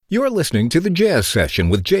You're listening to The Jazz Session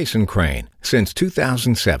with Jason Crane, since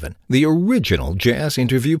 2007, the original jazz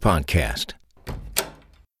interview podcast.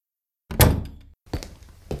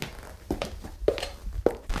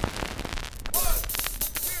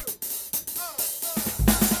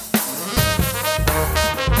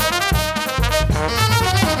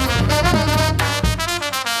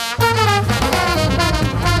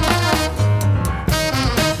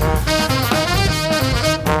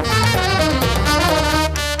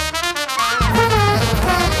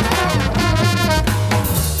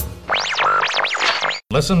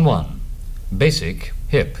 Lesson 1. Basic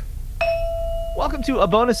Hip. Welcome to a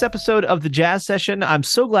bonus episode of the Jazz Session. I'm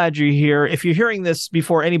so glad you're here. If you're hearing this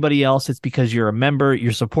before anybody else, it's because you're a member,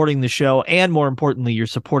 you're supporting the show, and more importantly, you're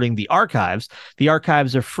supporting the archives. The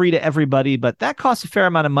archives are free to everybody, but that costs a fair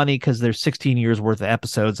amount of money because there's 16 years worth of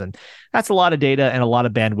episodes, and that's a lot of data and a lot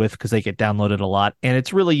of bandwidth because they get downloaded a lot. And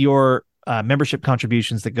it's really your membership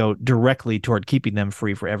contributions that go directly toward keeping them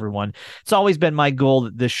free for everyone. It's always been my goal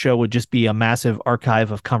that this show would just be a massive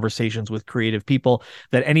archive of conversations with creative people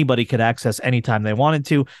that anybody could access anytime they wanted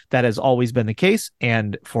to. That has always been the case.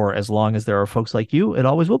 And for as long as there are folks like you, it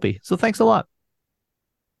always will be. So thanks a lot.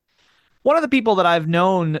 One of the people that I've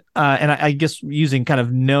known, and I guess using kind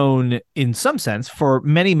of known in some sense for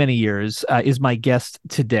many, many years, is my guest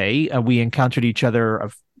today. We encountered each other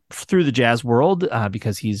through the jazz world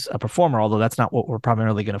because he's a performer, although that's not what we're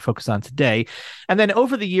primarily going to focus on today. And then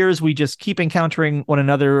over the years, we just keep encountering one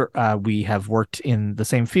another. We have worked in the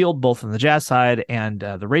same field, both on the jazz side and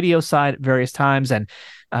the radio side at various times. And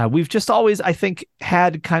we've just always, I think,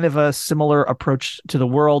 had kind of a similar approach to the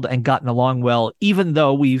world and gotten along well, even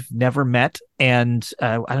though we've never met. And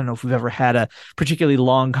I don't know if we've ever had a particularly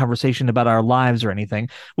long conversation about our lives or anything.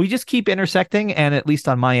 We just keep intersecting. And at least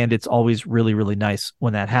on my end, it's always really, really nice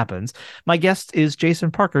when that happens. My guest is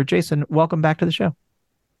Jason Parker. Jason, welcome back to the show.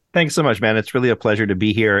 Thanks so much, man. It's really a pleasure to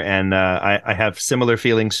be here. And I have similar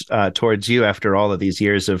feelings towards you after all of these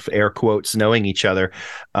years of air quotes knowing each other.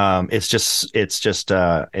 It's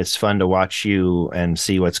fun to watch you and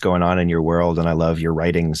see what's going on in your world. And I love your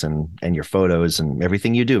writings and your photos and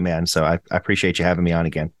everything you do, man. So I appreciate you having me on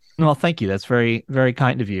again. Well, thank you. That's very, very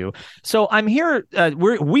kind of you. So I'm here.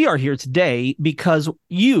 We are here today because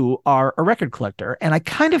you are a record collector. And I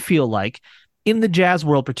kind of feel like in the jazz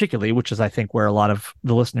world particularly, which is, I think, where a lot of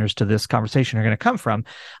the listeners to this conversation are going to come from,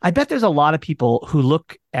 I bet there's a lot of people who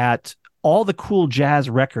look at all the cool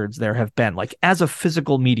jazz records there have been, like as a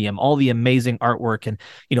physical medium, all the amazing artwork. And,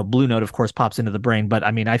 Blue Note, of course, pops into the brain. But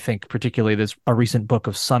I mean, I think particularly there's a recent book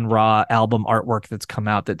of Sun Ra album artwork that's come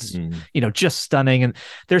out that's, just stunning. And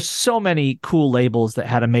there's so many cool labels that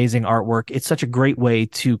had amazing artwork. It's such a great way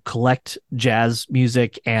to collect jazz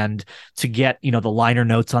music and to get, the liner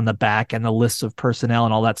notes on the back and the lists of personnel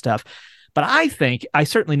and all that stuff. But I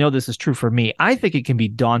certainly know this is true for me. I think it can be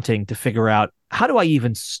daunting to figure out, how do I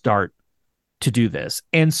even start to do this?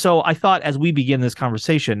 And so I thought, as we begin this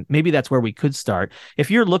conversation, maybe that's where we could start.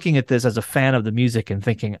 If you're looking at this as a fan of the music and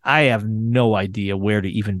thinking, I have no idea where to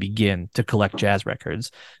even begin to collect jazz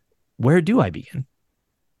records, where do I begin?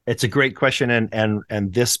 It's a great question.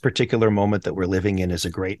 And this particular moment that we're living in is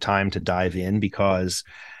a great time to dive in because,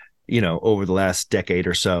 over the last decade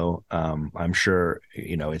or so, I'm sure,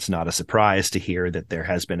 it's not a surprise to hear that there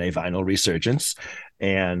has been a vinyl resurgence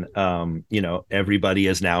and, everybody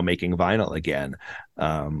is now making vinyl again.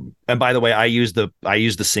 And by the way, I use the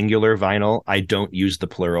singular vinyl. I don't use the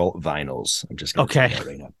plural vinyls. I'm just going to say that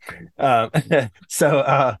right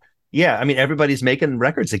now. Yeah, I mean, everybody's making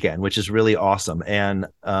records again, which is really awesome. And,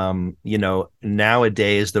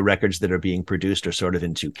 nowadays the records that are being produced are sort of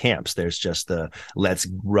in two camps. There's just let's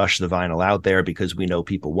rush the vinyl out there because we know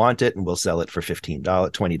people want it and we'll sell it for $15,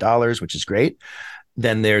 $20, which is great.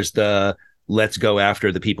 Then there's let's go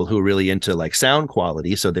after the people who are really into like sound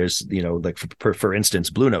quality. So there's, like for instance,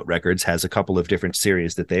 Blue Note Records has a couple of different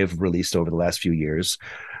series that they've released over the last few years,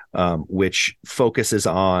 which focuses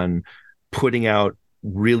on putting out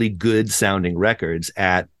really good sounding records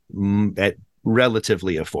at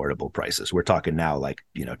relatively affordable prices. We're talking now like,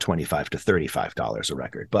 $25 to $35 a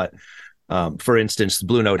record. But for instance,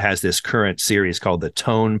 Blue Note has this current series called the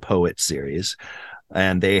Tone Poet series.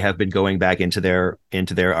 And they have been going back into their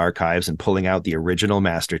archives and pulling out the original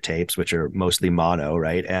master tapes, which are mostly mono,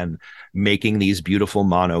 right? And making these beautiful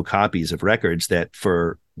mono copies of records that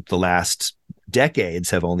for the last decades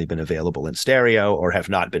have only been available in stereo, or have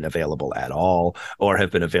not been available at all, or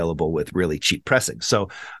have been available with really cheap pressing. So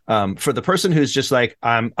for the person who's just like,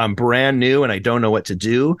 I'm brand new and I don't know what to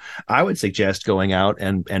do, I would suggest going out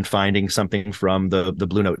and finding something from the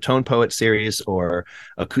Blue Note Tone Poet series, or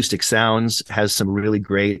Acoustic Sounds has some really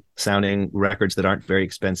great sounding records that aren't very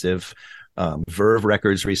expensive. Verve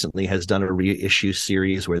Records recently has done a reissue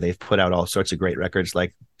series where they've put out all sorts of great records,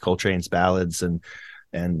 like Coltrane's Ballads and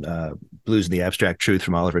Blues and the Abstract Truth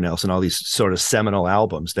from Oliver Nelson, all these sort of seminal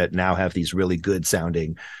albums that now have these really good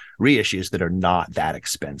sounding reissues that are not that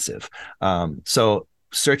expensive. So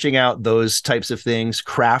searching out those types of things.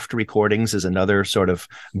 Craft Recordings is another sort of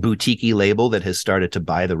boutique-y label that has started to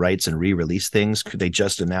buy the rights and re-release things. They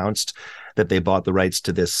just announced that they bought the rights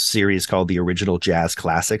to this series called The Original Jazz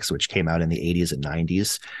Classics, which came out in the 80s and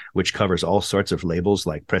 90s, which covers all sorts of labels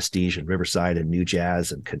like Prestige and Riverside and New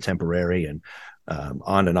Jazz and Contemporary and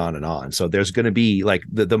on and on and on. So there's going to be like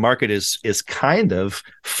the market is kind of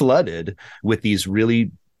flooded with these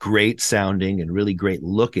really great sounding and really great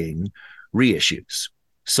looking reissues.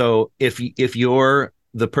 So if you're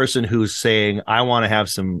the person who's saying, I want to have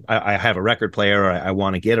I have a record player, or I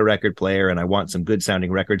want to get a record player and I want some good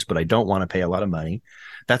sounding records, but I don't want to pay a lot of money,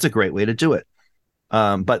 that's a great way to do it.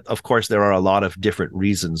 But of course, there are a lot of different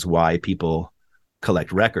reasons why people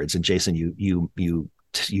collect records. And Jason, you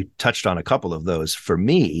touched on a couple of those. For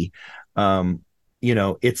me,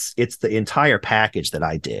 it's the entire package that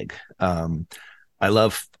I dig. I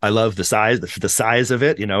love the size of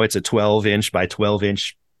it. It's a 12-inch by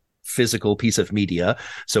 12-inch physical piece of media.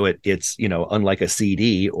 So it's unlike a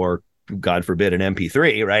CD or, God forbid, an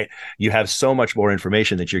MP3, right? You have so much more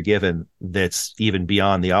information that you're given that's even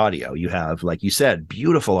beyond the audio. You have, like you said,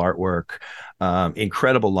 beautiful artwork,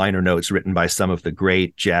 incredible liner notes written by some of the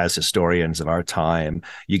great jazz historians of our time.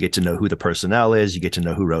 You get to know who the personnel is. You get to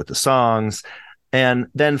know who wrote the songs. And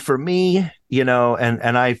then for me,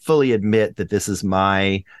 and I fully admit that this is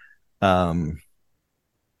my,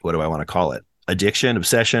 what do I want to call it? Addiction,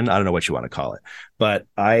 obsession. I don't know what you want to call it, but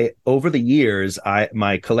over the years,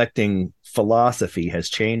 my collecting philosophy has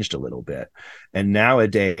changed a little bit. And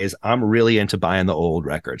nowadays I'm really into buying the old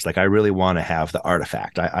records. Like, I really want to have the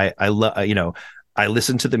artifact. I love, I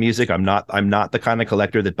listen to the music. I'm not the kind of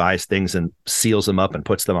collector that buys things and seals them up and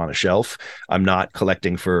puts them on a shelf. I'm not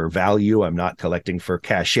collecting for value. I'm not collecting for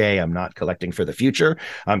cachet. I'm not collecting for the future.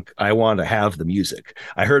 I want to have the music.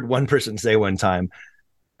 I heard one person say one time,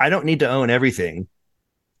 I don't need to own everything.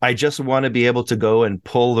 I just want to be able to go and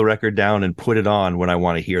pull the record down and put it on when I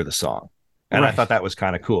want to hear the song. And right. I thought that was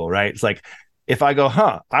kind of cool, right? It's like, if I go,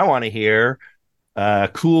 I want to hear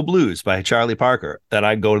Cool Blues by Charlie Parker, then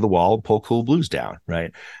I go to the wall and pull Cool Blues down,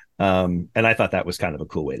 right? And I thought that was kind of a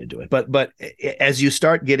cool way to do it. But as you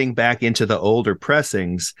start getting back into the older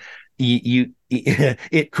pressings,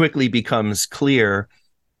 it quickly becomes clear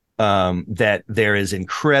that there is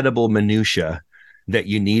incredible minutia that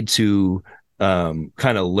you need to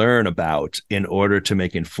kind of learn about in order to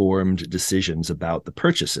make informed decisions about the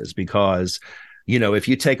purchases. Because, if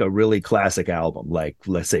you take a really classic album, like,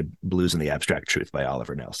 let's say, Blues and the Abstract Truth by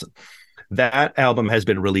Oliver Nelson, that album has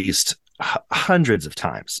been released hundreds of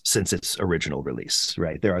times since its original release,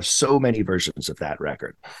 right? There are so many versions of that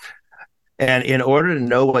record. And in order to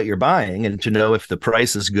know what you're buying and to know if the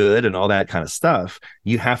price is good and all that kind of stuff,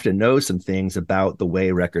 you have to know some things about the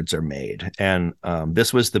way records are made. And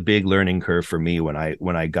this was the big learning curve for me when I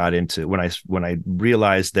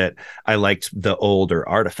realized that I liked the older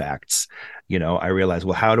artifacts. I realized,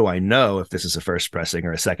 well, how do I know if this is a first pressing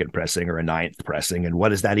or a second pressing or a ninth pressing, and what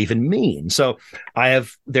does that even mean? So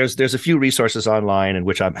there's a few resources online, in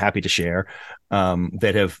which I'm happy to share,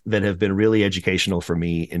 that have been really educational for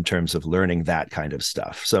me in terms of learning that kind of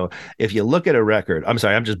stuff. So if you look at a record, I'm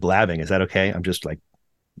sorry, I'm just blabbing. Is that okay? I'm just like,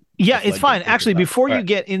 yeah, it's fine. Actually, before you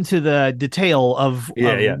get into the detail of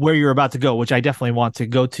where you're about to go, which I definitely want to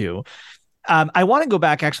go to, I want to go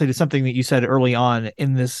back actually to something that you said early on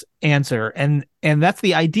in this answer, and that's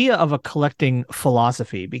the idea of a collecting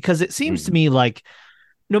philosophy, because it seems to me like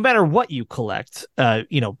no matter what you collect,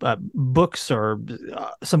 books or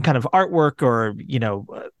some kind of artwork or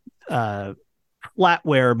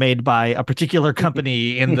flatware made by a particular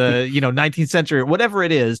company in the 19th century, whatever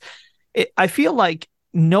it is, I feel like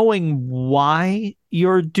knowing why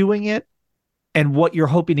you're doing it and what you're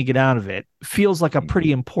hoping to get out of it feels like a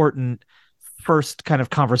pretty important first kind of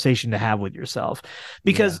conversation to have with yourself,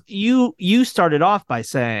 because you started off by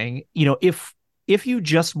saying, if you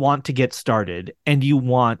just want to get started and you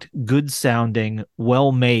want good sounding,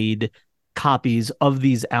 well-made copies of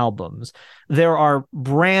these albums, there are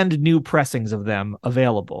brand new pressings of them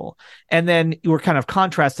available. And then you were kind of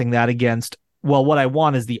contrasting that against well, what I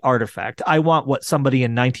want is the artifact. I want what somebody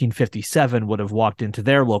in 1957 would have walked into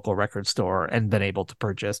their local record store and been able to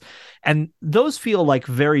purchase. And those feel like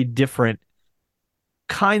very different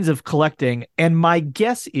kinds of collecting. And my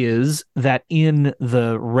guess is that in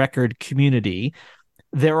the record community,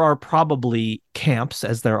 there are probably camps,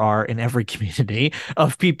 as there are in every community,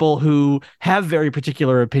 of people who have very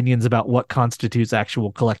particular opinions about what constitutes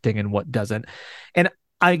actual collecting and what doesn't. And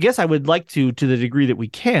I guess I would like to the degree that we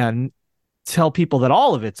can, tell people that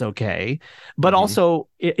all of it's okay, but also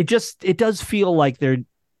it does feel like they're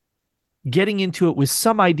getting into it with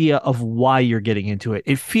some idea of why you're getting into it.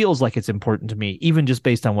 It feels like it's important to me, even just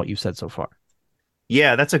based on what you've said so far.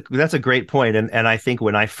 Yeah, that's a great point. And I think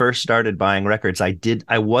when I first started buying records,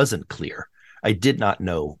 I wasn't clear. I did not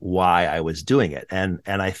know why I was doing it. And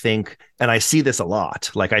I think, and I see this a lot.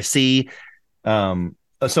 Like I see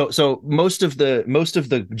so most of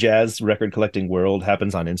the jazz record collecting world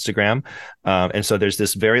happens on Instagram. And so there's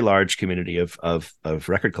this very large community of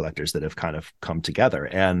record collectors that have kind of come together,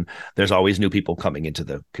 and there's always new people coming into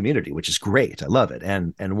the community, which is great. I love it.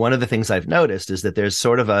 And one of the things I've noticed is that there's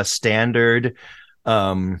sort of a standard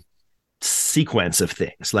sequence of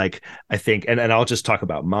things. Like I think, and I'll just talk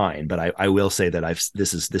about mine, but I will say that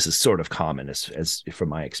this is sort of common as from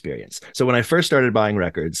my experience. So when I first started buying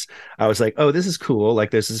records, I was like, oh, this is cool.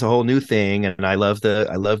 Like this is a whole new thing. And I love the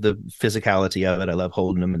physicality of it. I love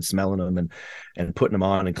holding them and smelling them and putting them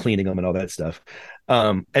on and cleaning them and all that stuff.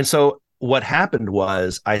 And so what happened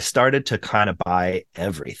was I started to kind of buy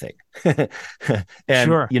everything. And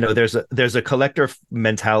Sure. There's a collector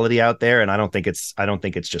mentality out there, and I don't think it's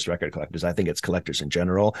just record collectors. I think it's collectors in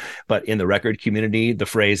general. But in the record community, the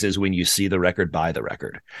phrase is, when you see the record, buy the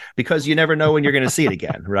record, because you never know when you're going to see it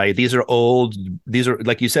again, right? These are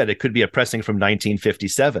like you said, it could be a pressing from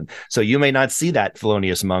 1957. So you may not see that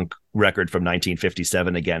Thelonious Monk record from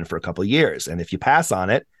 1957 again for a couple of years. And if you pass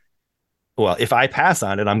on it, well, if I pass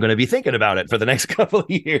on it, I'm going to be thinking about it for the next couple of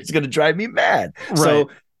years. It's going to drive me mad. Right. So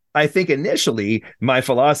I think initially my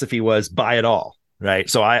philosophy was buy it all. Right.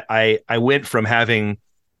 So I went from having,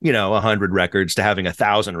 100 records to having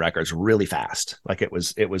 1,000 records really fast. Like it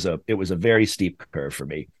was a very steep curve for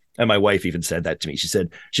me. And my wife even said that to me. She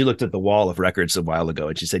said she looked at the wall of records a while ago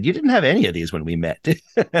and she said, "You didn't have any of these when we met."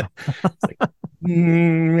 Like,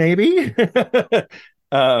 maybe.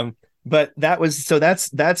 But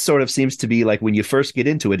that sort of seems to be like when you first get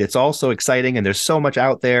into it, it's all so exciting and there's so much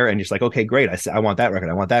out there and you're just like, okay, great. I want that record.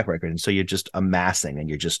 I want that record. And so you're just amassing and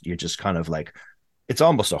you're just kind of like, it's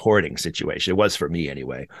almost a hoarding situation. It was for me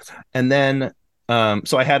anyway. And then,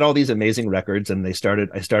 so I had all these amazing records and I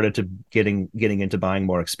started to getting into buying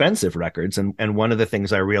more expensive records. And one of the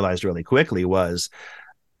things I realized really quickly was,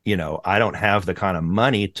 I don't have the kind of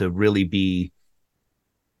money to really be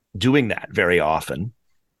doing that very often.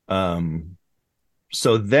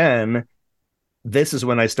 So then this is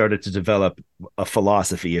when I started to develop a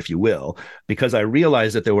philosophy, if you will, because I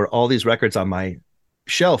realized that there were all these records on my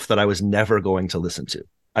shelf that I was never going to listen to.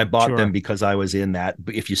 I bought them because I was in that,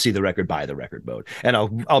 if you see the record, buy the record mode. And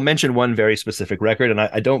I'll mention one very specific record. And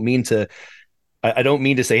I don't mean to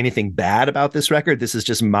say anything bad about this record. This is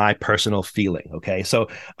just my personal feeling. Okay. So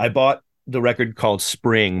I bought the record called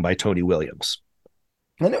Spring by Tony Williams,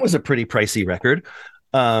 and it was a pretty pricey record.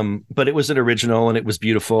 But it was an original and it was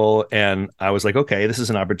beautiful. And I was like, okay, this is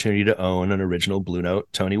an opportunity to own an original Blue Note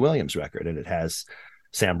Tony Williams record. And it has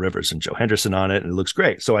Sam Rivers and Joe Henderson on it. And it looks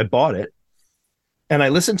great. So I bought it and I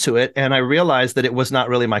listened to it and I realized that it was not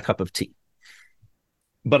really my cup of tea.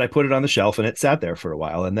 But I put it on the shelf and it sat there for a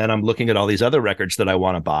while. And then I'm looking at all these other records that I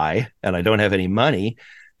want to buy and I don't have any money.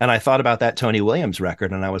 And I thought about that Tony Williams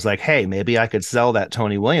record and I was like, hey, maybe I could sell that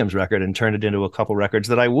Tony Williams record and turn it into a couple records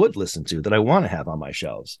that I would listen to, that I want to have on my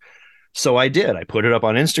shelves. So I did. I put it up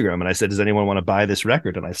on Instagram and I said, does anyone want to buy this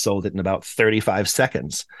record? And I sold it in about 35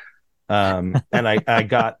 seconds. And I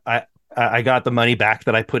got the money back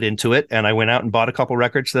that I put into it. And I went out and bought a couple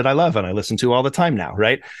records that I love and I listen to all the time now.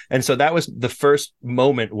 Right. And so that was the first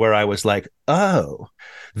moment where I was like, oh,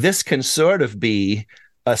 this can sort of be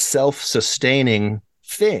a self-sustaining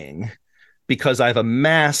thing, because I've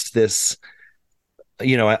amassed this,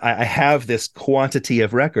 I have this quantity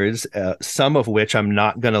of records, some of which I'm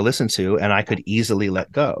not going to listen to and I could easily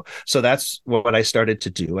let go. So that's what I started to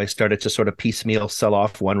do. I started to sort of piecemeal sell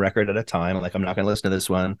off one record at a time. Like, I'm not going to listen to this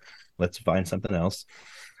one. Let's find something else.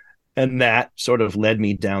 And that sort of led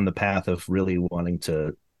me down the path of really wanting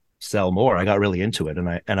to sell more. I got really into it.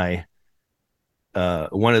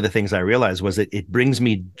 One of the things I realized was that it brings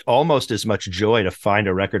me almost as much joy to find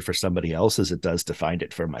a record for somebody else as it does to find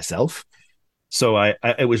it for myself. So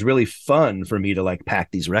it was really fun for me to like pack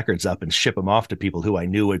these records up and ship them off to people who I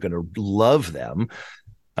knew were going to love them.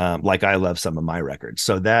 Like I love some of my records.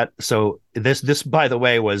 So this, by the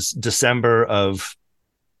way, was December of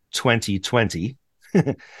 2020.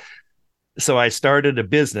 So I started a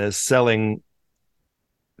business selling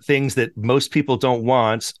things that most people don't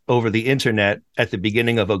want over the internet at the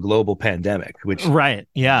beginning of a global pandemic, which right.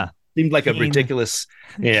 Yeah. Seemed like a ridiculous,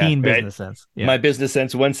 keen right? business sense. Yeah. My business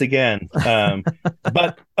sense once again.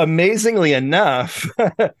 But amazingly enough,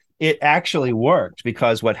 it actually worked,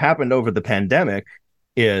 because what happened over the pandemic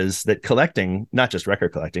is that collecting, not just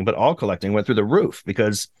record collecting, but all collecting, went through the roof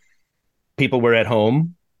because people were at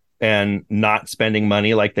home and not spending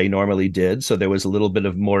money like they normally did. So there was a little bit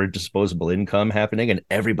of more disposable income happening, and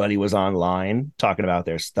everybody was online talking about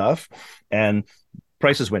their stuff. And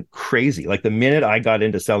prices went crazy. Like the minute I got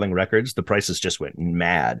into selling records, the prices just went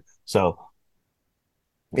mad. So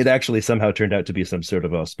it actually somehow turned out to be some sort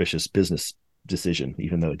of auspicious business decision,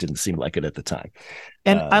 even though it didn't seem like it at the time.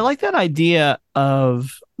 And I like that idea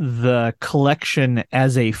of the collection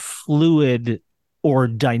as a fluid or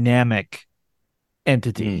dynamic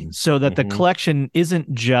entity, so that the collection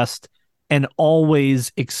isn't just an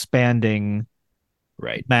always expanding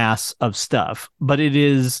mass of stuff, but it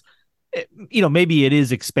is, maybe it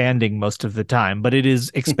is expanding most of the time, but it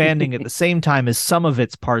is expanding at the same time as some of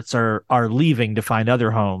its parts are leaving to find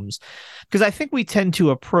other homes. Because I think we tend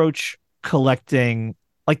to approach collecting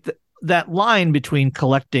like that line between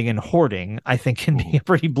collecting and hoarding, I think, can be a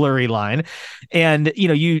pretty blurry line. And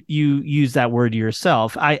you use that word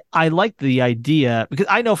yourself. I like the idea, because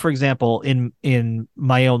I know, for example, in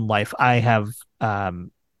my own life, I have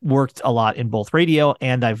worked a lot in both radio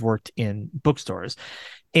and I've worked in bookstores.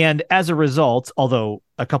 And as a result, although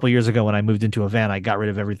a couple of years ago when I moved into a van, I got rid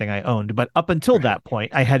of everything I owned, but up until that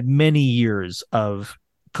point, I had many years of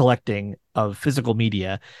collecting of physical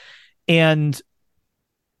media, and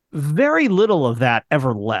very little of that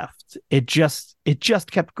ever left. It just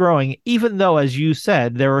kept growing, even though, as you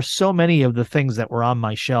said, there are so many of the things that were on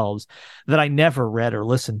my shelves that I never read or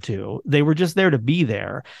listened to. They were just there to be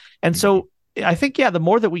there. And so I think, the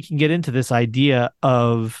more that we can get into this idea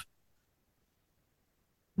of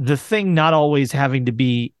the thing not always having to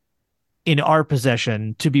be in our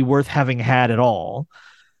possession to be worth having had at all,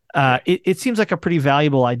 it seems like a pretty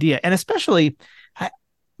valuable idea. And especially,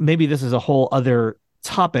 maybe this is a whole other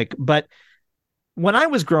topic, but when I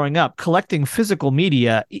was growing up collecting physical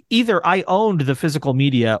media, either I owned the physical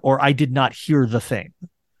media or I did not hear the thing.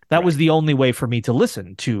 That was the only way for me to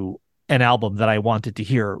listen to an album that I wanted to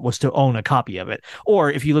hear, was to own a copy of it.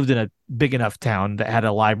 Or if you lived in a big enough town that had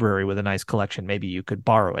a library with a nice collection, maybe you could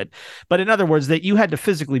borrow it. But in other words, that you had to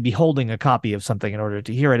physically be holding a copy of something in order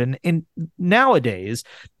to hear it. And nowadays,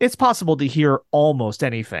 it's possible to hear almost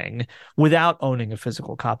anything without owning a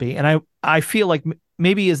physical copy. And I feel like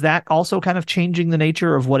maybe is that also kind of changing the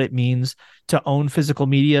nature of what it means to own physical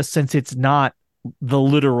media, since it's not the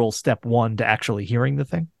literal step one to actually hearing the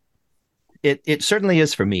thing? It certainly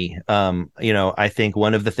is for me. I think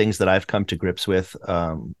one of the things that I've come to grips with,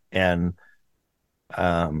 I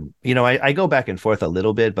go back and forth a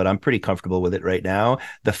little bit, but I'm pretty comfortable with it right now.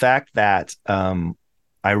 The fact that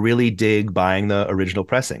I really dig buying the original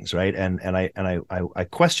pressings, right? And I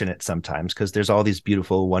question it sometimes, because there's all these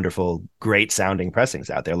beautiful, wonderful, great sounding pressings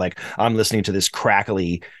out there. Like I'm listening to this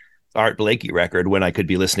crackly Art Blakey record when I could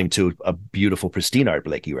be listening to a beautiful, pristine Art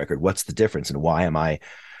Blakey record. What's the difference, and why am I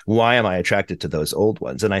attracted to those old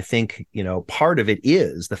ones? And I think, part of it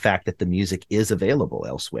is the fact that the music is available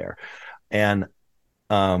elsewhere. And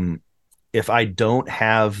if I don't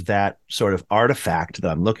have that sort of artifact that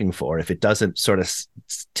I'm looking for, if it doesn't sort of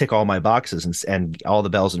tick all my boxes and all the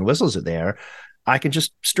bells and whistles are there, I can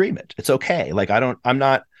just stream it. It's okay. Like I'm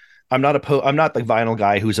not the vinyl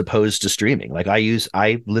guy who's opposed to streaming. Like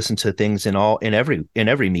I listen to things in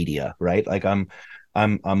every media, right? Like I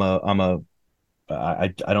don't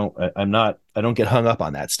get hung up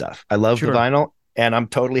on that stuff. I love the vinyl, and I'm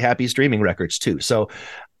totally happy streaming records too. So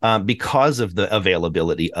because of the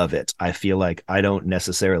availability of it, I feel like I don't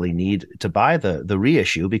necessarily need to buy the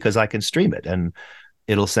reissue, because I can stream it and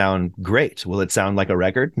it'll sound great. Will it sound like a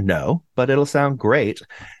record? No, but it'll sound great.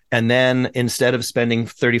 And then instead of spending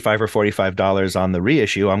 $35 or $45 on the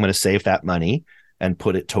reissue, I'm going to save that money and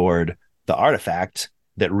put it toward the artifact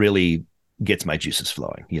that really gets my juices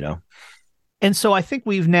flowing, And so I think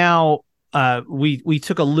we've now we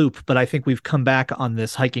took a loop, but I think we've come back on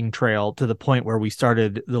this hiking trail to the point where we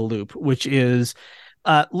started the loop, which is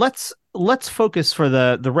let's focus for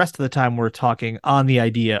the rest of the time we're talking on the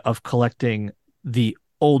idea of collecting the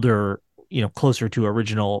older, closer to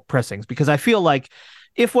original pressings, because I feel like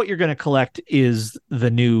if what you're going to collect is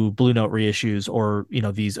the new Blue Note reissues or,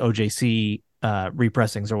 these OJC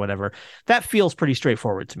repressings or whatever, that feels pretty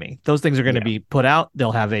straightforward to me. Those things are going to be put out.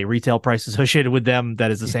 They'll have a retail price associated with them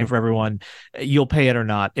that is the same for everyone. You'll pay it or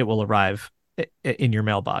not, it will arrive in your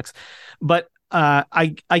mailbox. But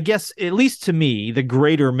I guess, at least to me, the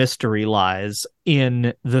greater mystery lies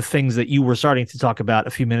in the things that you were starting to talk about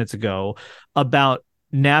a few minutes ago about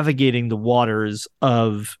navigating the waters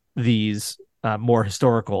of these more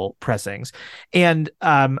historical pressings. And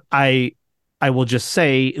I will just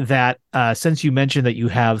say that since you mentioned that you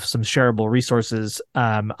have some shareable resources,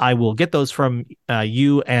 I will get those from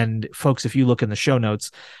you, and folks, if you look in the show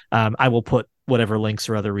notes, I will put whatever links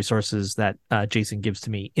or other resources that Jason gives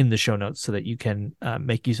to me in the show notes so that you can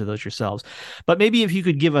make use of those yourselves. But maybe if you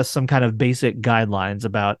could give us some kind of basic guidelines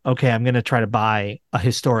about, okay, I'm going to try to buy a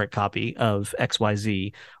historic copy of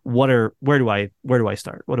XYZ. Where do I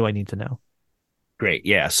start? What do I need to know? Great.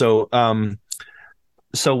 Yeah. So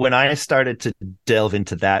when I started to delve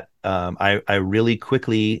into that, I really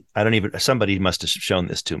quickly, somebody must have shown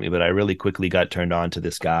this to me, but I really quickly got turned on to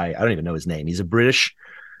this guy. I don't even know his name. He's a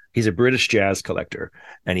British jazz collector,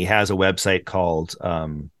 and he has a website called,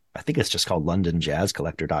 I think it's just called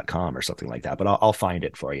londonjazzcollector.com or something like that, but I'll find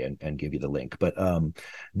it for you and give you the link. But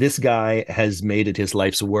this guy has made it his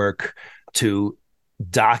life's work to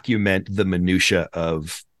document the minutia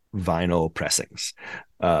of vinyl pressings.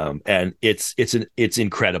 And it's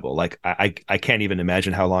incredible. Like I can't even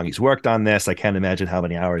imagine how long he's worked on this. I can't imagine how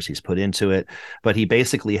many hours he's put into it, but he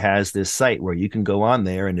basically has this site where you can go on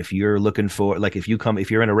there. And if you're looking for, like, if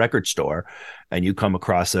you're in a record store and you come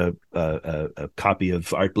across a copy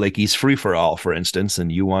of Art Blakey's Free for All, for instance,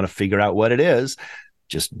 and you want to figure out what it is,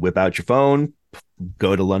 just whip out your phone,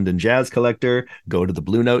 go to London Jazz Collector, go to the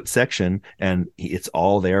Blue Note section, and it's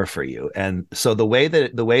all there for you. And so the way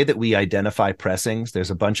that we identify pressings,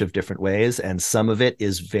 there's a bunch of different ways, and some of it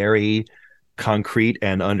is very concrete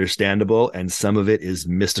and understandable, and some of it is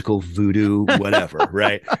mystical voodoo, whatever,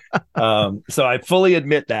 right? So I fully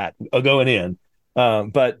admit that going in.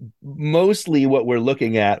 But mostly what we're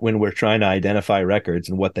looking at when we're trying to identify records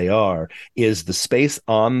and what they are is the space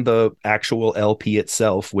on the actual LP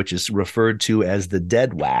itself, which is referred to as the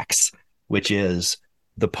dead wax, which is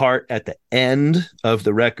the part at the end of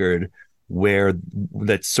the record where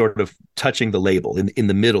that's sort of touching the label in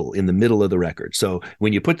the middle of the record. So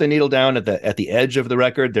when you put the needle down at the edge of the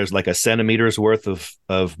record, there's like a centimeter's worth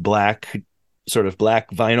of black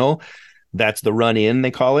vinyl. That's the run in,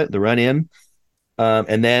 they call it, the run in.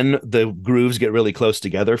 And then the grooves get really close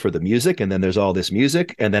together for the music. And then there's all this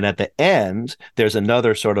music. And then at the end, there's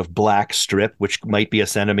another sort of black strip, which might be a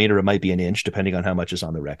centimeter, it might be an inch, depending on how much is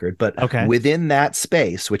on the record. But within that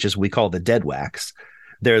space, which is we call the dead wax,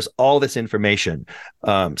 there's all this information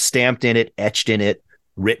stamped in it, etched in it,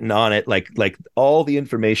 written on it, like all the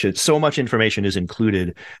information. So much information is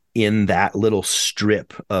included in that little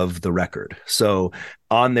strip of the record. So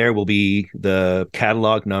on there will be the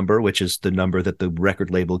catalog number, which is the number that the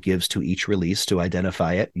record label gives to each release to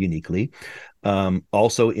identify it uniquely.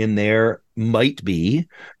 Also in there might be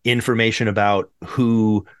information about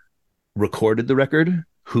who recorded the record,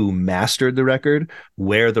 who mastered the record,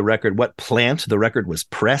 what plant the record was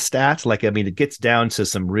pressed at. Like, I mean, it gets down to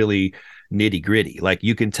some really nitty gritty. Like,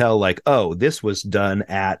 you can tell, like, oh, this was done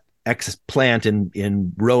at X plant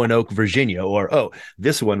in Roanoke, Virginia, or, oh,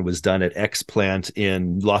 this one was done at X plant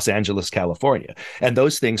in Los Angeles, California. And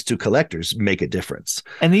those things to collectors make a difference.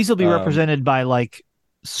 And these will be represented by like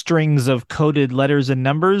strings of coded letters and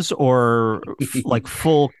numbers, or like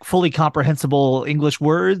fully comprehensible English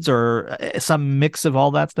words, or some mix of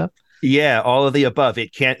all that stuff. Yeah, all of the above.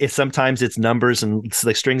 Sometimes it's numbers and it's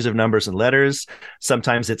like strings of numbers and letters.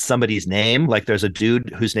 Sometimes it's somebody's name. Like, there's a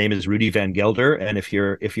dude whose name is Rudy Van Gelder, and if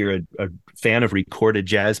you're a fan of recorded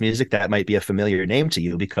jazz music, that might be a familiar name to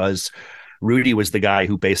you, because Rudy was the guy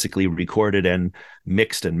who basically recorded and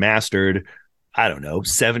mixed and mastered, I don't know,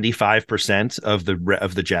 75% of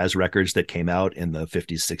the jazz records that came out in the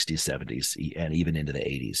 50s, 60s, 70s, and even into the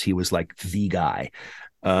 80s. He was like the guy.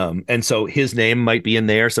 And so his name might be in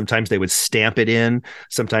there. Sometimes they would stamp it in.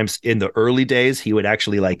 Sometimes in the early days, he would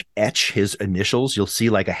actually like etch his initials. You'll see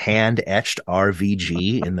like a hand etched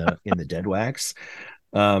RVG in the dead wax.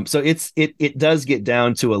 So it does get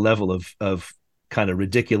down to a level of kind of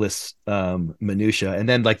ridiculous minutia. And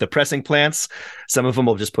then like the pressing plants, some of them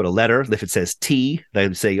will just put a letter. If it says T, they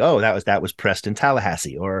would say, oh, that was pressed in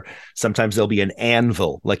Tallahassee. Or sometimes there'll be an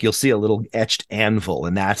anvil, like you'll see a little etched anvil,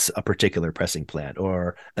 and that's a particular pressing plant.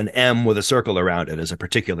 Or an M with a circle around it is a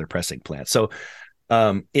particular pressing plant. So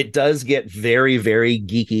it does get very, very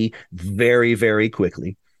geeky very, very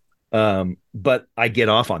quickly. But I get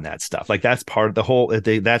off on that stuff. Like that's part of the whole,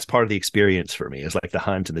 that's part of the experience for me, is like the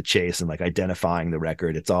hunt and the chase and like identifying the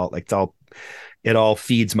record. It all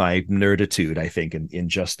feeds my nerditude, I think, in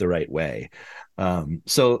just the right way.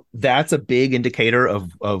 So that's a big indicator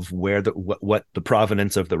of where what the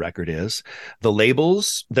provenance of the record is. The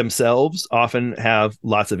labels themselves often have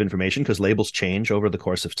lots of information because labels change over the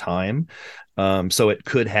course of time. So it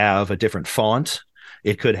could have a different font.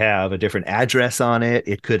 It could have a different address on it.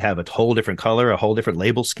 It could have a whole different color, a whole different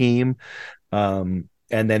label scheme. And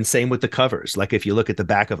then same with the covers. Like if you look at the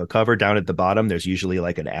back of a cover, down at the bottom, there's usually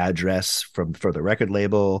like an address for the record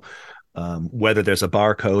label, whether there's a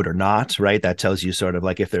barcode or not, right? That tells you sort of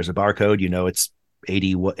like if there's a barcode, you know, it's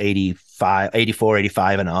 80, 85, 84,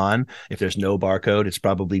 85 and on. If there's no barcode, it's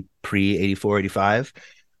probably pre 84, 85.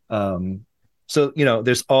 So, you know,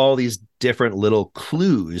 there's all these different little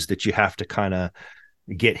clues that you have to kind of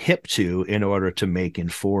get hip to in order to make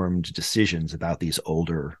informed decisions about these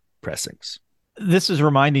older pressings. This is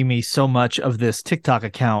reminding me so much of this TikTok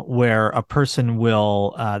account where a person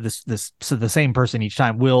will so the same person each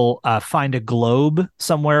time will find a globe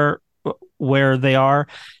somewhere where they are,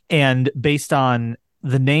 and based on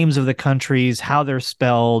the names of the countries, how they're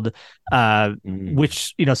spelled,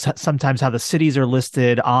 which, you know, sometimes how the cities are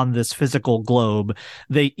listed on this physical globe,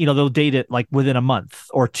 they, you know, they'll date it like within a month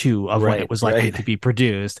or two of when it was likely to be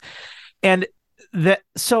produced. And that,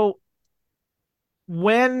 so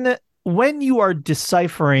when you are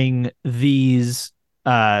deciphering these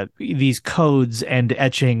codes and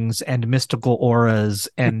etchings and mystical auras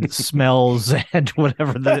and smells and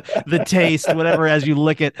whatever the taste, whatever, as you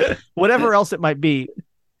lick it, whatever else it might be,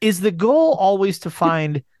 is the goal always to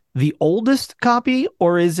find the oldest copy,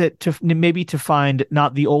 or is it to maybe to find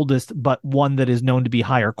not the oldest, but one that is known to be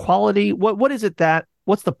higher quality? What is it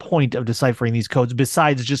what's the point of deciphering these codes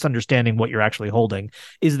besides just understanding what you're actually holding?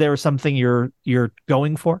 Is there something you're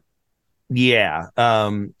going for? Yeah.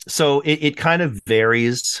 So it kind of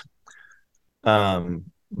varies,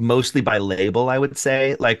 mostly by label, I would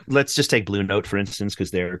say. Like, let's just take Blue Note, for instance,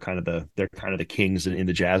 because they're kind of the kings in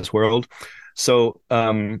the jazz world. So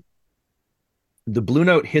the Blue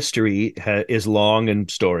Note history is long and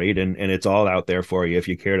storied, and it's all out there for you if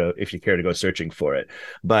you care to go searching for it.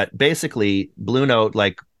 But basically, Blue Note,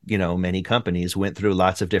 like, you know, many companies went through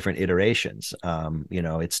lots of different iterations. You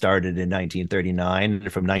know, it started in 1939.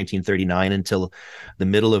 From 1939 until the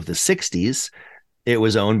middle of the 60s, it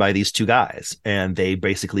was owned by these two guys, and they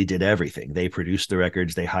basically did everything. They produced the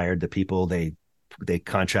records, they hired the people, they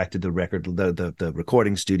contracted the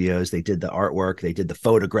recording studios, they did the artwork, they did the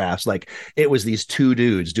photographs. Like, it was these two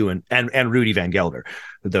dudes doing, and Rudy Van Gelder,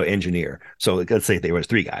 the engineer. So let's say there was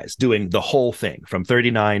three guys doing the whole thing from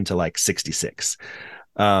 39 to like 66.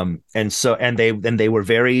 And they were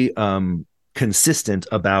very consistent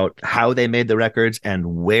about how they made the records and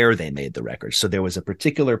where they made the records. So there was a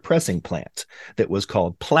particular pressing plant that was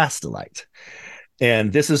called Plastilite.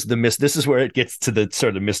 And this is where it gets to the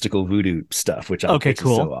sort of mystical voodoo stuff, which I think is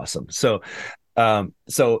so awesome. So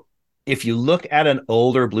if you look at an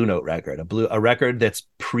older Blue Note record, a record that's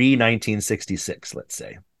pre-1966, let's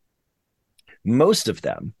say, most of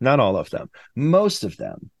them, not all of them, most of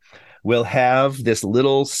them will have this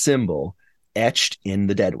little symbol etched in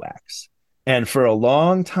the dead wax. And for a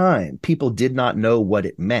long time, people did not know what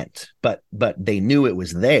it meant, but they knew it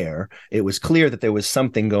was there. It was clear that there was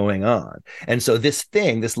something going on. And so this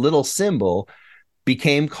little symbol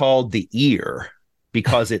became called the ear,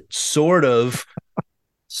 because it sort of,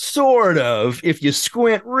 if you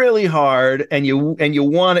squint really hard and you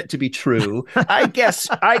want it to be true, I guess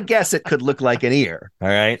it could look like an ear. All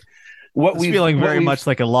right. It's feeling very much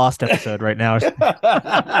like a Lost episode right now.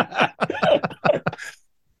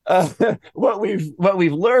 What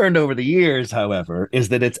we've learned over the years, however, is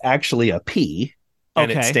that it's actually a P,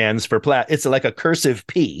 and it stands for it's like a cursive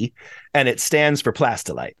P, and it stands for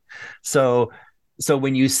Plastilite. So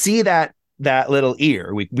when you see that little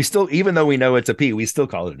ear, we still, even though we know it's a P, we still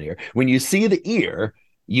call it an ear. When you see the ear,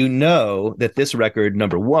 you know that this record,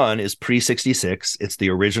 number one, is pre-66. It's the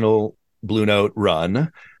original Blue Note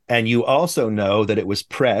run. And you also know that it was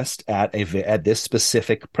pressed at this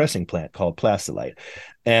specific pressing plant called Plastilite.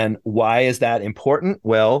 And why is that important?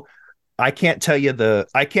 Well, I can't tell you the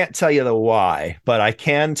why, but I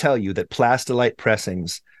can tell you that Plastilite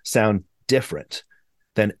pressings sound different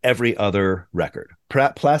than every other record.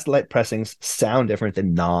 Plastilite pressings sound different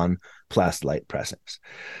than non-Plastilite pressings.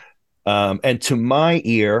 And to my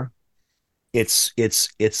ear, it's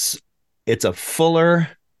a fuller,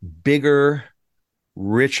 bigger,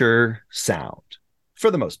 richer sound for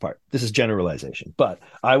the most part. This is generalization, but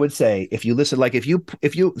I would say if you listen, like if you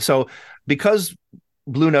so because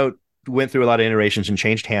Blue Note went through a lot of iterations and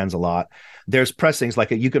changed hands a lot. There's pressings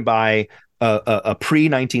like you can buy a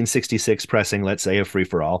pre-1966 pressing, let's say, of Free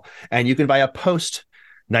for All, and you can buy a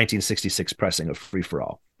post-1966 pressing of Free for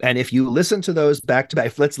All. And if you listen to those back to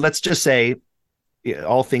back, let's just say,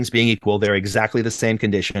 all things being equal, they're exactly the same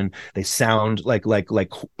condition. They sound like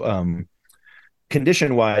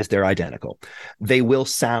condition wise, they're identical. They will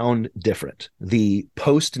sound different. The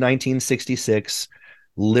post 1966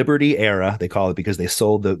 Liberty era, they call it, because they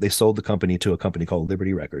sold the company to a company called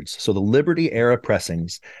Liberty Records. So the Liberty era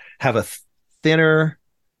pressings have a thinner,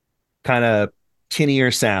 kind of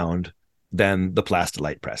tinnier sound than the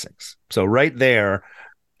Plastilite pressings. So right there,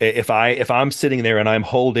 if I'm sitting there and I'm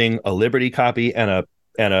holding a Liberty copy and a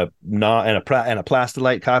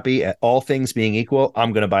Plastilite copy, all things being equal,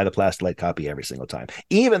 I'm going to buy the Plastilite copy every single time,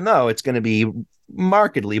 even though it's going to be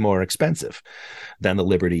markedly more expensive than the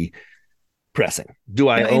Liberty pressing. Do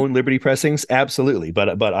I own Liberty pressings? Absolutely,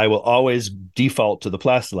 but I will always default to the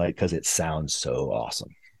Plastilite because it sounds so awesome.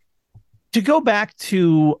 To go back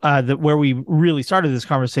to where we really started this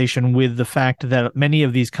conversation with the fact that many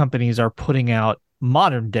of these companies are putting out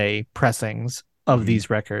modern day pressings of these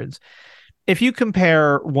records. If you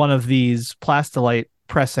compare one of these Plastilite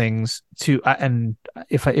pressings to, and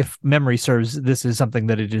if memory serves, this is something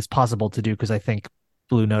that it is possible to do because I think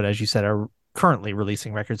Blue Note, as you said, are currently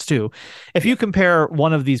releasing records too. If you compare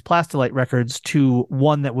one of these Plastilite records to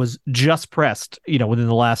one that was just pressed, within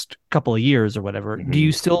the last couple of years or whatever, do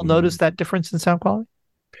you still notice that difference in sound quality?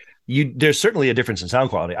 There's certainly a difference in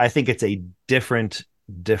sound quality. I think it's a difference,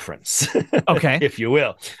 okay, if you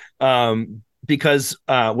will. Because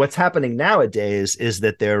what's happening nowadays is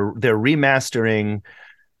that they're remastering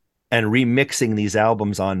and remixing these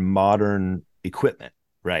albums on modern equipment,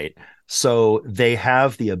 right? So they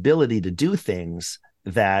have the ability to do things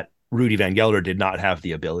that Rudy Van Gelder did not have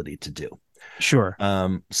the ability to do. Sure.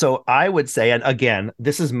 So I would say, and again,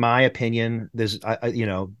 this is my opinion. There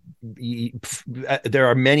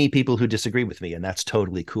are many people who disagree with me, and that's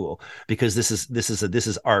totally cool because this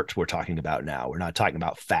is art we're talking about now. We're not talking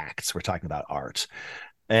about facts. We're talking about art.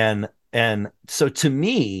 And so to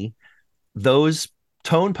me, those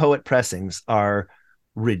Tone Poet pressings are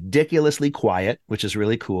ridiculously quiet, which is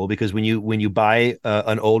really cool because when you buy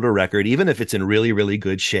an older record, even if it's in really, really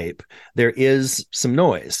good shape, there is some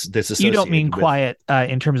noise that's associated. You don't mean with quiet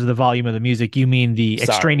in terms of the volume of the music. You mean the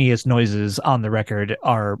extraneous noises on the record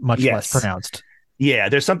are much less pronounced. Yeah,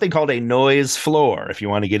 there's something called a noise floor if you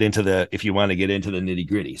want to get into the nitty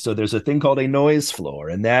gritty. So there's a thing called a noise floor,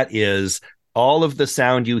 and that is all of the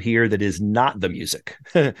sound you hear that is not the music,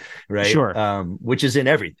 right? Sure. Which is in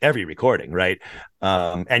every recording, right?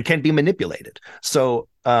 And can be manipulated. So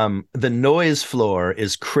the noise floor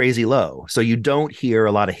is crazy low. So you don't hear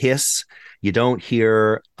a lot of hiss. You don't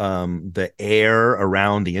hear the air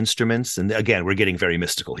around the instruments. And again, we're getting very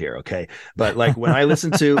mystical here, okay? But like when I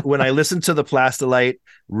listen to the Plastilite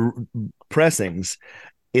pressings,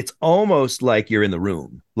 it's almost like you're in the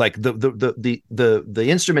room. Like the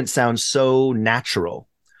instrument sounds so natural,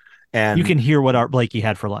 and you can hear what Art Blakey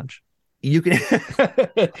had for lunch. You can,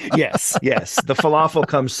 yes. The falafel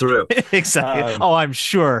comes through. Exactly. I'm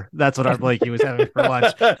sure that's what Art Blakey was having for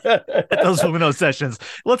lunch at those Lumino sessions.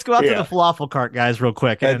 Let's go out to the falafel cart, guys, real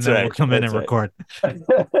quick, and then we'll come in and record.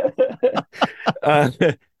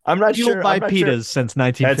 I'm not sure. Buy pitas since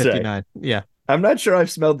 1959. Right. Yeah. I'm not sure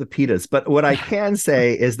I've smelled the pitas, but what I can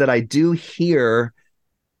say is that I do hear.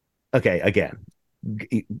 Okay, again,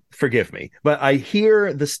 forgive me, but I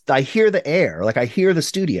hear the air, like I hear the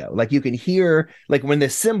studio. Like you can hear, like when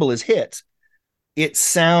this cymbal is hit, it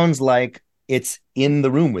sounds like it's in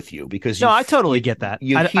the room with you because I totally get that.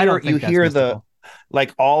 You hear the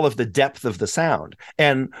like all of the depth of the sound,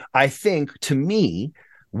 and I think to me,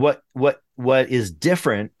 what is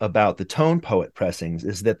different about the Tone Poet pressings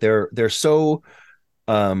is that they're so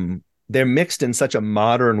they're mixed in such a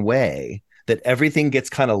modern way that everything gets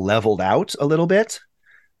kind of leveled out a little bit.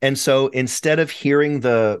 And so instead of hearing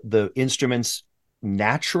the instruments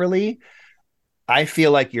naturally, I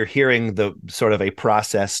feel like you're hearing the sort of a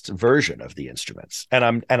processed version of the instruments.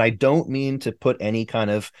 And I don't mean to put any kind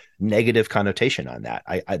of negative connotation on that.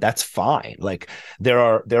 I that's fine. Like there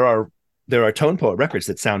are Tone Poet records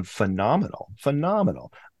that sound phenomenal,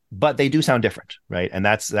 but they do sound different, right? And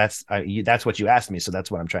that's what you asked me, so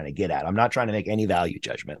that's what I'm trying to get at. I'm not trying to make any value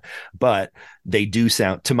judgment, but they do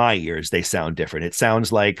sound, to my ears, they sound different. It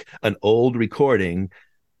sounds like an old recording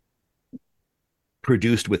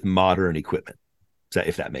produced with modern equipment,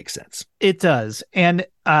 if that makes sense. It does, and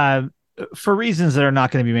for reasons that are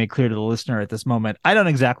not going to be made clear to the listener at this moment, I don't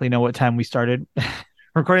exactly know what time we started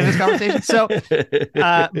recording this conversation. So,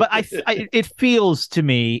 but it feels to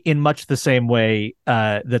me in much the same way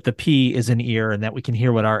that the P is an ear and that we can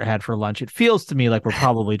hear what Art had for lunch. It feels to me like we're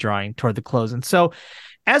probably drawing toward the close. And so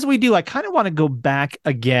as we do, I kind of want to go back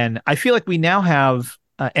again. I feel like we now have,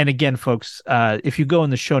 and again, folks, if you go in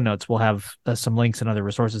the show notes, we'll have some links and other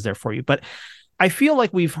resources there for you. But I feel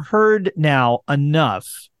like we've heard now enough,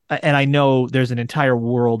 and I know there's an entire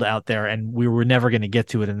world out there, and we were never going to get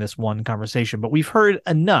to it in this one conversation, but we've heard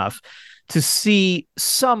enough to see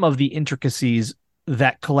some of the intricacies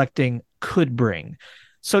that collecting could bring.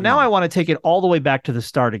 So now I want to take it all the way back to the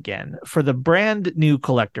start again. For the brand new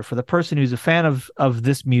collector, for the person who's a fan of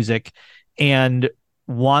this music and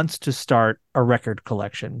wants to start a record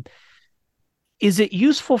collection, is it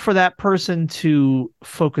useful for that person to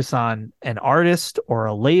focus on an artist or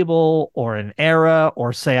a label or an era,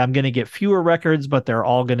 or say, I'm going to get fewer records, but they're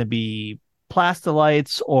all going to be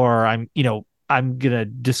plastilites, or I'm going to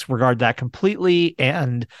disregard that completely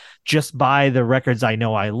and just buy the records I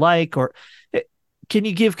know I like? Or can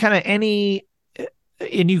you give kind of any,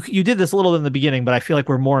 and you did this a little in the beginning, but I feel like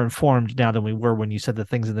we're more informed now than we were when you said the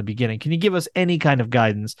things in the beginning. Can you give us any kind of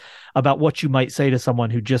guidance about what you might say to someone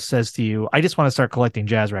who just says to you, I just want to start collecting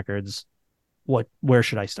jazz records. Where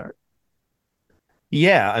should I start?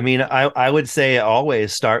 Yeah, I mean, I would say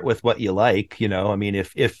always start with what you like. I mean,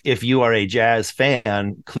 if you are a jazz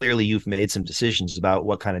fan, clearly you've made some decisions about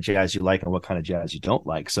what kind of jazz you like and what kind of jazz you don't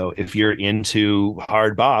like. So if you're into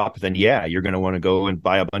hard bop, then yeah, you're going to want to go and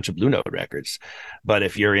buy a bunch of Blue Note records. But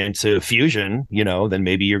if you're into fusion, then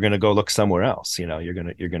maybe you're going to go look somewhere else. You're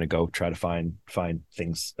going to go try to find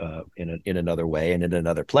things in another way and in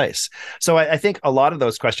another place. So I think a lot of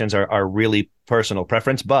those questions are really personal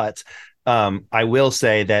preference, but I will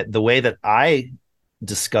say that the way that I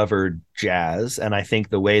discovered jazz, and I think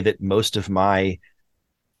the way that most of my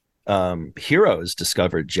heroes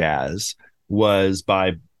discovered jazz, was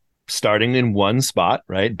by starting in one spot,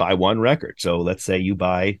 right? Buy one record. So let's say you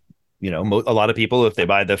buy, a lot of people, if they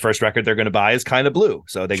buy the first record they're going to buy is Kind of Blue.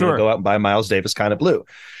 So they're going to go out and buy Miles Davis Kind of Blue.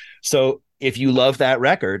 So if you love that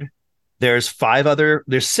record, there's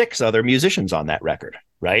 6 other musicians on that record,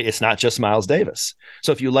 right? It's not just Miles Davis.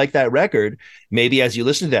 So if you like that record, maybe as you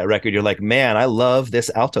listen to that record, you're like, man, I love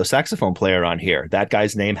this alto saxophone player on here. That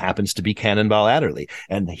guy's name happens to be Cannonball Adderley,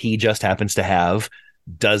 and he just happens to have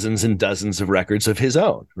dozens and dozens of records of his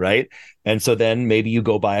own, right? And so then maybe you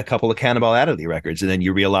go buy a couple of Cannonball Adderley records, and then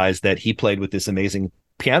you realize that he played with this amazing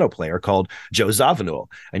piano player called Joe Zawinul.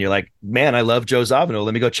 And you're like, man, I love Joe Zawinul.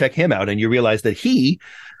 Let me go check him out. And you realize that he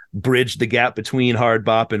bridge the gap between hard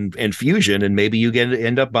bop and fusion, and maybe you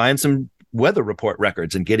end up buying some Weather Report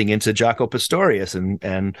records and getting into Jaco Pastorius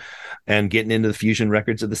and getting into the fusion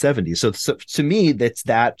records of the 70s. So to me, that's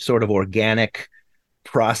that sort of organic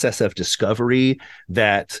process of discovery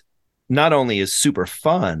that not only is super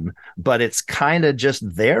fun, but it's kind of just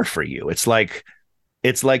there for you. It's like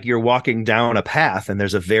you're walking down a path and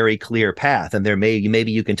there's a very clear path, and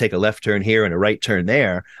maybe you can take a left turn here and a right turn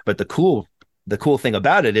there, but the cool thing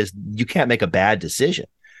about it is you can't make a bad decision.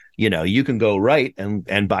 You can go right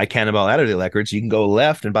and buy Cannonball Adderley records. You can go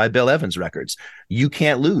left and buy Bill Evans records. You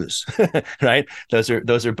can't lose, right? Those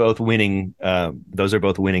are both winning. Those are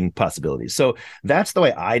both winning possibilities. So that's the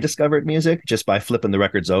way I discovered music, just by flipping the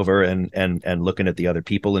records over and looking at the other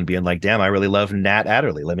people and being like, damn, I really love Nat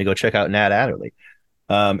Adderley. Let me go check out Nat Adderley.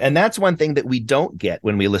 And that's one thing that we don't get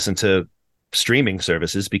when we listen to streaming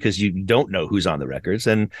services, because you don't know who's on the records.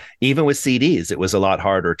 And even with CDs, it was a lot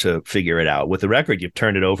harder to figure it out. With the record, you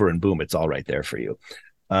turn it over and boom, it's all right there for you.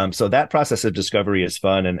 So that process of discovery is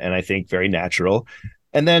fun and I think very natural.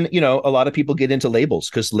 And then, a lot of people get into labels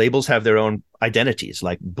because labels have their own identities.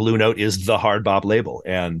 Like Blue Note is the hard bop label,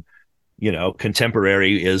 and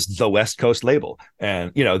Contemporary is the West Coast label.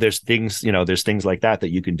 And, there's things like that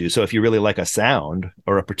you can do. So if you really like a sound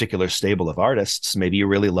or a particular stable of artists, maybe you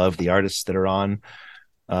really love the artists that are on,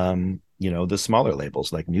 the smaller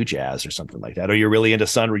labels like New Jazz or something like that. Or you're really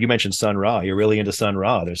into you mentioned Sun Ra. You're really into Sun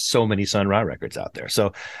Ra. There's so many Sun Ra records out there.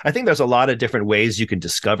 So I think there's a lot of different ways you can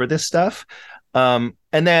discover this stuff. And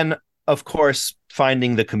then, of course,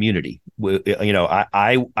 finding the community.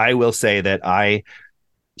 I will say that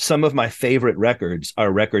some of my favorite records are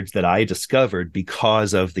records that I discovered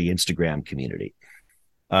because of the Instagram community.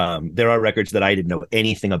 There are records that I didn't know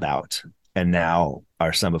anything about, and now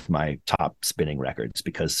are some of my top spinning records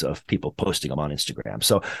because of people posting them on Instagram.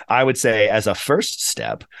 So I would say, as a first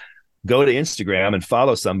step, go to Instagram and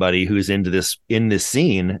follow somebody who's in this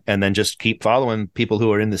scene, and then just keep following people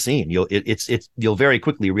who are in the scene. You'll very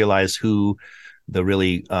quickly realize who the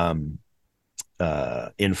really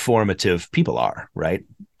informative people are, right?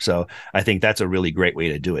 So I think that's a really great way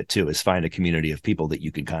to do it too, is find a community of people that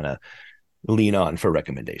you can kind of lean on for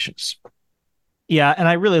recommendations. Yeah, and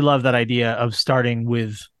I really love that idea of starting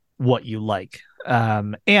with what you like.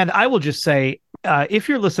 And I will just say, if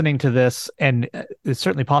you're listening to this, and it's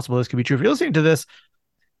certainly possible this could be true, if you're listening to this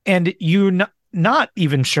and you're not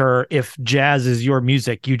even sure if jazz is your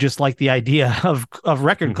music, you just like the idea of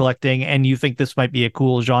record collecting, and you think this might be a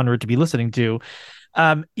cool genre to be listening to,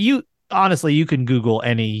 you honestly, you can Google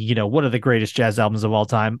any, what are the greatest jazz albums of all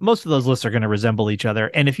time. Most of those lists are going to resemble each other.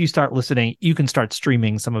 And if you start listening, you can start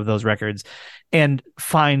streaming some of those records and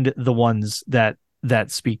find the ones that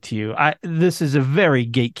speak to you. This is a very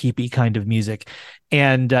gatekeepy kind of music.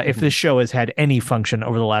 And if this show has had any function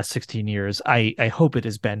over the last 16 years, I hope it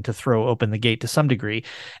has been to throw open the gate to some degree.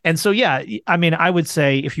 And so, yeah, I mean, I would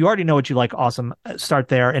say if you already know what you like, awesome, start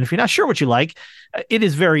there. And if you're not sure what you like, it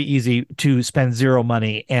is very easy to spend zero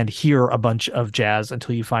money and hear a bunch of jazz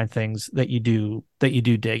until you find things that you do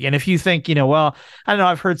dig. And if you think, well, I don't know,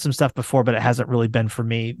 I've heard some stuff before, but it hasn't really been for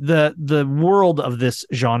me. The world of this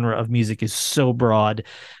genre of music is so broad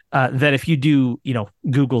that if you do,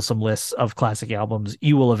 Google some lists of classic albums,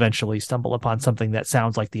 you will eventually stumble upon something that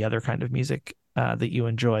sounds like the other kind of music that you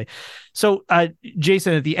enjoy. So,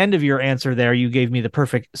 Jason, at the end of your answer there, you gave me the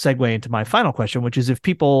perfect segue into my final question, which is if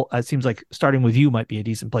people, it seems like starting with you might be a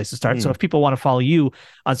decent place to start. So if people want to follow you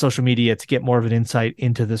on social media to get more of an insight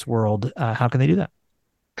into this world, how can they do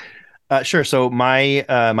that? Sure. So my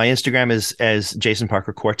Instagram is as Jason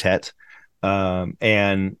Parker Quartet.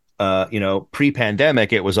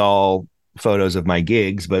 Pre-pandemic, it was all photos of my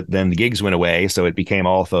gigs, but then the gigs went away, so it became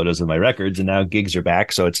all photos of my records, and now gigs are back,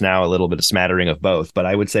 so it's now a little bit of smattering of both. But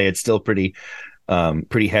I would say it's still pretty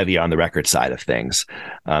heavy on the record side of things.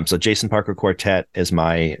 So Jason Parker Quartet is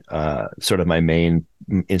my sort of my main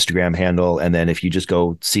Instagram handle, and then if you just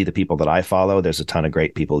go see the people that I follow, there's a ton of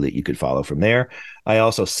great people that you could follow from there. I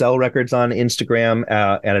also sell records on Instagram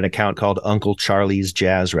at an account called Uncle Charlie's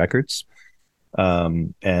Jazz Records.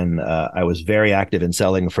 I was very active in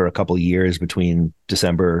selling for a couple of years between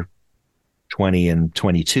December 20 and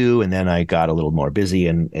 22. And then I got a little more busy,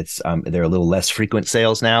 and they're a little less frequent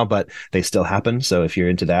sales now, but they still happen. So if you're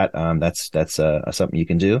into that, that's something you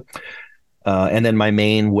can do. And then my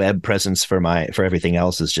main web presence for everything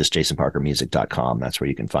else is just jasonparkermusic.com. That's where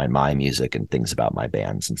you can find my music and things about my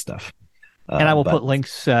bands and stuff. And I will put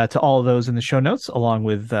links to all of those in the show notes, along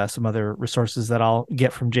with some other resources that I'll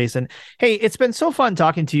get from Jason. Hey, it's been so fun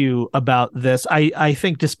talking to you about this. I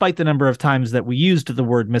think despite the number of times that we used the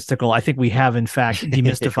word mystical, I think we have, in fact,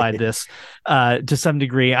 demystified this to some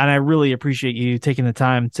degree. And I really appreciate you taking the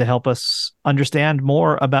time to help us understand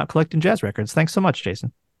more about collecting jazz records. Thanks so much,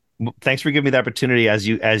 Jason. Thanks for giving me the opportunity. As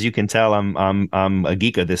you can tell, I'm a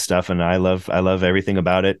geek of this stuff, and I love everything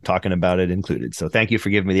about it, talking about it included. So thank you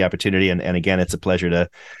for giving me the opportunity. And again, it's a pleasure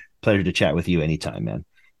to chat with you anytime, man.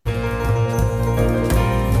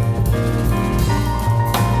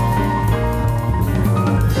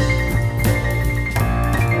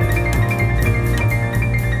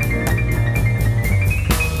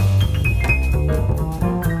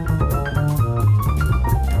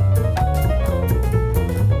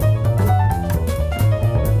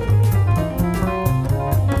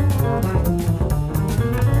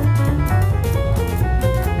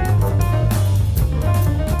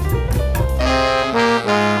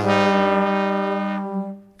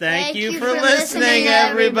 Thank you for listening,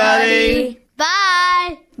 everybody.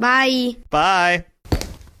 Bye. Bye. Bye.